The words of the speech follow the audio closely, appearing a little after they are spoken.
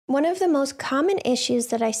One of the most common issues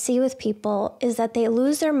that I see with people is that they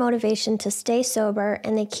lose their motivation to stay sober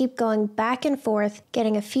and they keep going back and forth,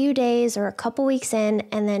 getting a few days or a couple weeks in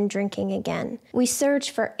and then drinking again. We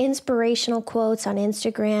search for inspirational quotes on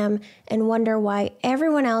Instagram and wonder why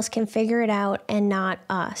everyone else can figure it out and not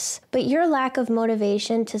us. But your lack of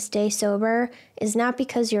motivation to stay sober is not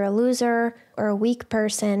because you're a loser or a weak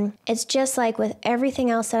person. It's just like with everything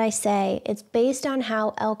else that I say, it's based on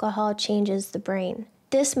how alcohol changes the brain.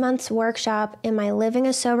 This month's workshop in my Living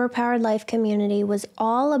a Sober Powered Life community was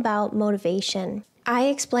all about motivation. I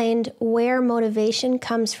explained where motivation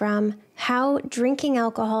comes from, how drinking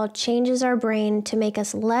alcohol changes our brain to make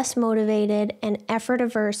us less motivated and effort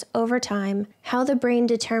averse over time, how the brain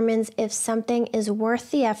determines if something is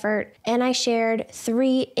worth the effort, and I shared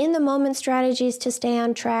 3 in-the-moment strategies to stay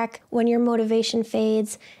on track when your motivation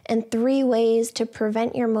fades, and 3 ways to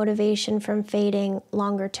prevent your motivation from fading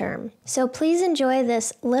longer term. So please enjoy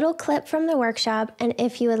this little clip from the workshop, and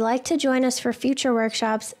if you would like to join us for future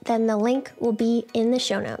workshops, then the link will be in the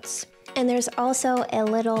show notes. And there's also a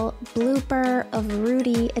little blooper of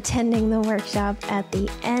Rudy attending the workshop at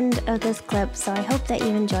the end of this clip, so I hope that you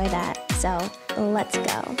enjoy that. So let's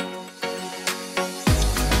go.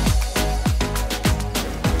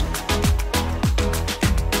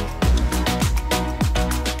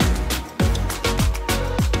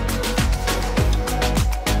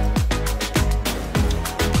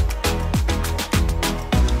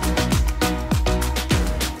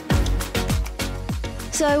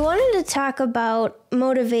 So I wanted to talk about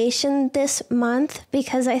motivation this month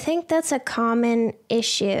because I think that's a common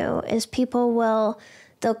issue is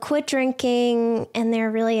they'll quit drinking and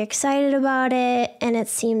they're really excited about it and it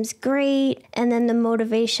seems great, and then the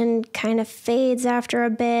motivation kind of fades after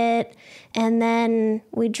a bit, and then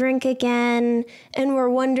we drink again and we're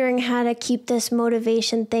wondering how to keep this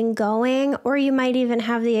motivation thing going. Or you might even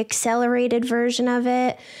have the accelerated version of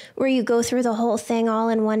it where you go through the whole thing all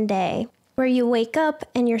in one day, where you wake up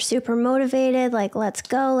and you're super motivated, like, let's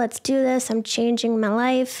go, let's do this, I'm changing my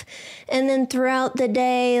life. And then throughout the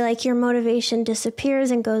day, like, your motivation disappears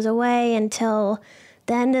and goes away until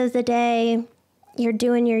the end of the day, you're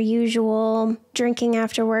doing your usual drinking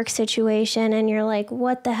after work situation and you're like,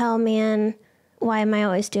 what the hell, man? Why am I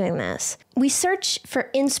always doing this? We search for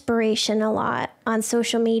inspiration a lot on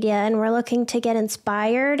social media and we're looking to get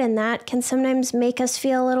inspired, and that can sometimes make us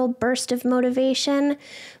feel a little burst of motivation,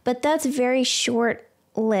 but that's very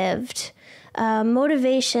short-lived.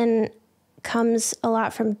 Motivation comes a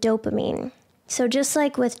lot from dopamine. So just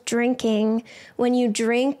like with drinking, when you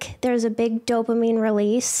drink, there's a big dopamine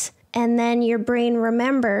release, and then your brain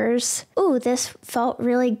remembers, ooh, this felt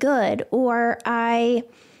really good, or I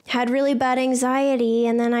had really bad anxiety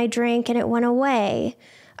and then I drank and it went away.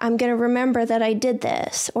 I'm going to remember that I did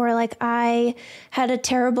this. Or like I had a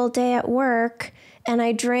terrible day at work and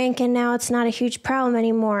I drank and now it's not a huge problem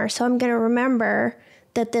anymore. So I'm going to remember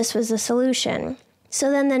that this was a solution.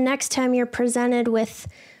 So then the next time you're presented with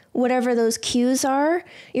whatever those cues are,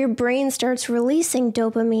 your brain starts releasing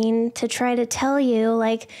dopamine to try to tell you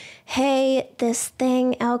like, hey, this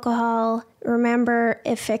thing, alcohol, remember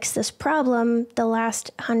it fixed this problem the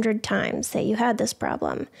last 100 times that you had this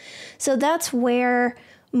problem. So that's where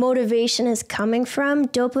motivation is coming from.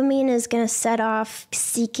 Dopamine is going to set off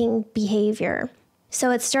seeking behavior.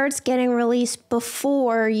 So it starts getting released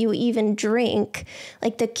before you even drink.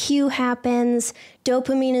 Like the cue happens,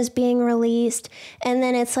 dopamine is being released, and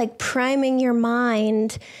then it's like priming your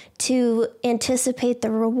mind to anticipate the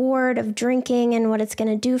reward of drinking and what it's going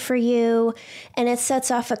to do for you. And it sets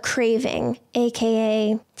off a craving,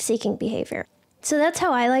 aka seeking behavior. So that's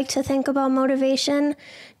how I like to think about motivation,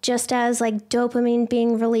 just as like dopamine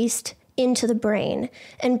being released into the brain.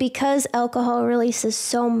 And because alcohol releases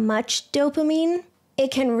so much dopamine, it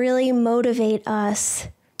can really motivate us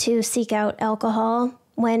to seek out alcohol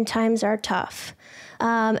when times are tough.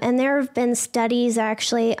 And there have been studies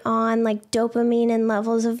actually on like dopamine and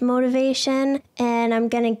levels of motivation, and I'm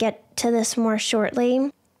going to get to this more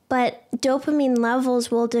shortly. But dopamine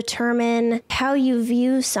levels will determine how you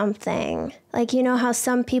view something. Like, you know how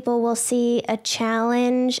some people will see a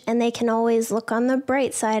challenge and they can always look on the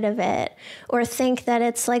bright side of it or think that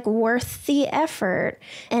it's like worth the effort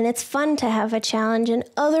and it's fun to have a challenge. And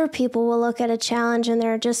other people will look at a challenge and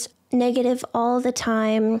they're just negative all the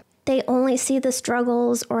time. They only see the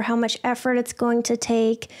struggles or how much effort it's going to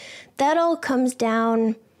take. That all comes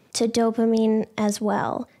down to dopamine as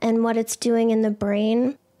well and what it's doing in the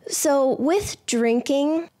brain. So with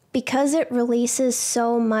drinking, because it releases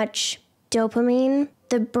so much dopamine,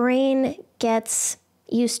 the brain gets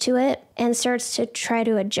used to it and starts to try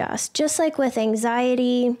to adjust. Just like with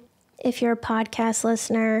anxiety if you're a podcast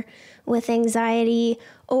listener, with anxiety,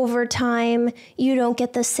 over time, you don't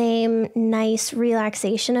get the same nice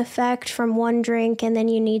relaxation effect from one drink, and then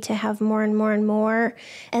you need to have more and more and more.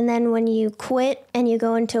 And then when you quit and you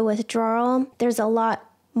go into withdrawal, there's a lot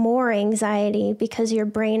more anxiety because your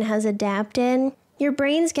brain has adapted. Your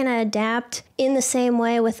brain's going to adapt in the same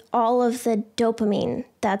way with all of the dopamine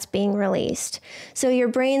that's being released. So your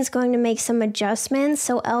brain's going to make some adjustments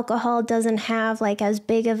so alcohol doesn't have like as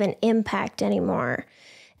big of an impact anymore.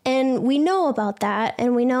 And we know about that,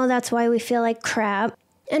 and we know that's why we feel like crap.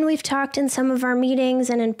 And we've talked in some of our meetings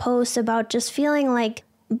and in posts about just feeling like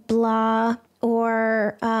blah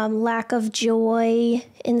or lack of joy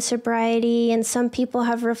in sobriety. And some people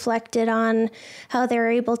have reflected on how they're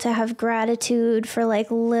able to have gratitude for like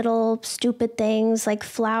little stupid things like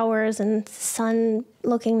flowers and sun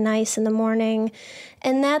looking nice in the morning.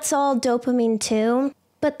 And that's all dopamine too.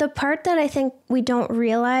 But the part that I think we don't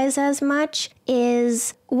realize as much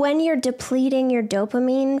is when you're depleting your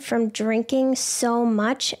dopamine from drinking so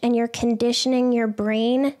much and you're conditioning your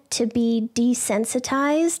brain to be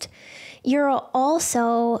desensitized, you're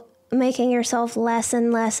also making yourself less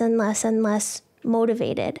and less and less and less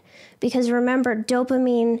motivated. Because remember,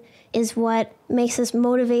 dopamine is what makes us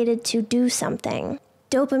motivated to do something.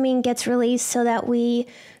 Dopamine gets released so that we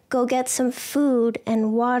go get some food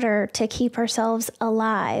and water to keep ourselves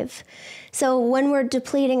alive. So when we're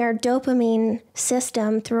depleting our dopamine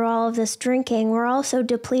system through all of this drinking, we're also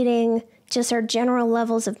depleting just our general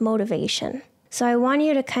levels of motivation. So I want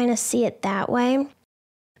you to kind of see it that way,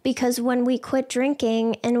 because when we quit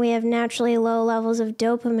drinking and we have naturally low levels of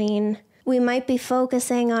dopamine, we might be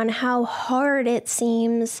focusing on how hard it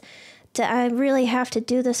seems. I really have to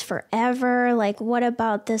do this forever? Like, what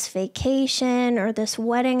about this vacation or this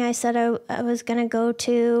wedding I said I was going to go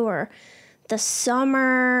to, or the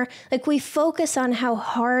summer? Like, we focus on how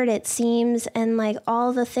hard it seems and like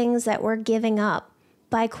all the things that we're giving up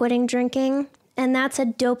by quitting drinking. And that's a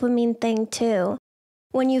dopamine thing too.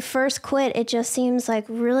 When you first quit, it just seems like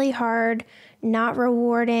really hard, not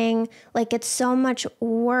rewarding, like it's so much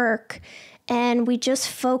work. And we just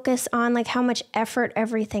focus on like how much effort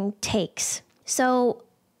everything takes. So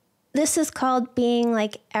this is called being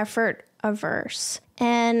like effort averse.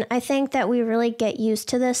 And I think that we really get used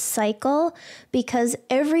to this cycle because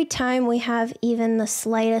every time we have even the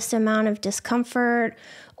slightest amount of discomfort,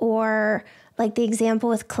 or like the example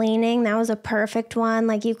with cleaning, that was a perfect one.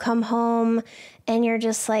 Like you come home and you're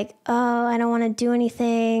just like, oh, I don't want to do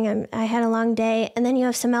anything. I had a long day. And then you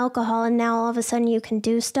have some alcohol and now all of a sudden you can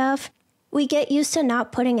do stuff. We get used to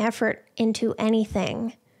not putting effort into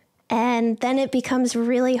anything. And then it becomes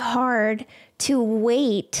really hard to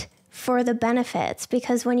wait for the benefits,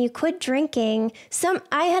 because when you quit drinking,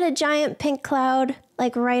 I had a giant pink cloud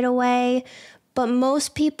like right away, but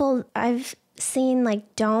most people I've seen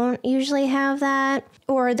like don't usually have that,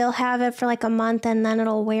 or they'll have it for like a month and then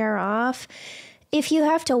it'll wear off. If you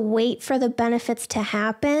have to wait for the benefits to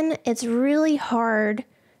happen, it's really hard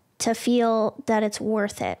to feel that it's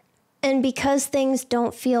worth it. And because things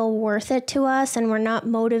don't feel worth it to us and we're not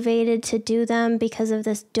motivated to do them because of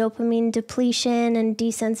this dopamine depletion and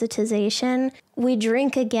desensitization, we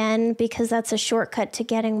drink again because that's a shortcut to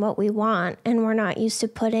getting what we want, and we're not used to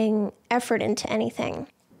putting effort into anything.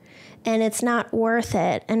 And it's not worth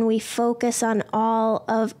it. And we focus on all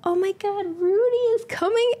of, oh my God, Rudy is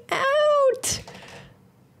coming out.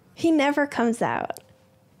 He never comes out.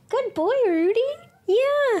 Good boy, Rudy.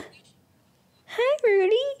 Yeah. Hi,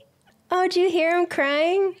 Rudy. Oh, did you hear him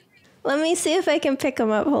crying? Let me see if I can pick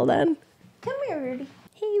him up. Hold on. Come here, Rudy.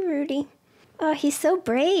 Hey, Rudy. Oh, he's so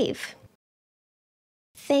brave.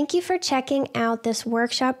 Thank you for checking out this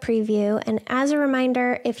workshop preview. And as a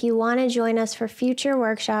reminder, if you want to join us for future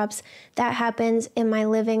workshops, that happens in my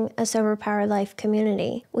Living a Sober Powered Life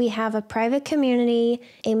community. We have a private community,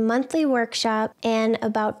 a monthly workshop, and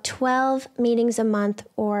about 12 meetings a month,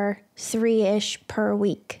 or 3-ish per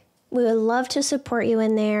week. We would love to support you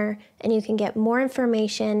in there, and you can get more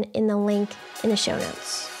information in the link in the show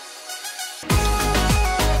notes.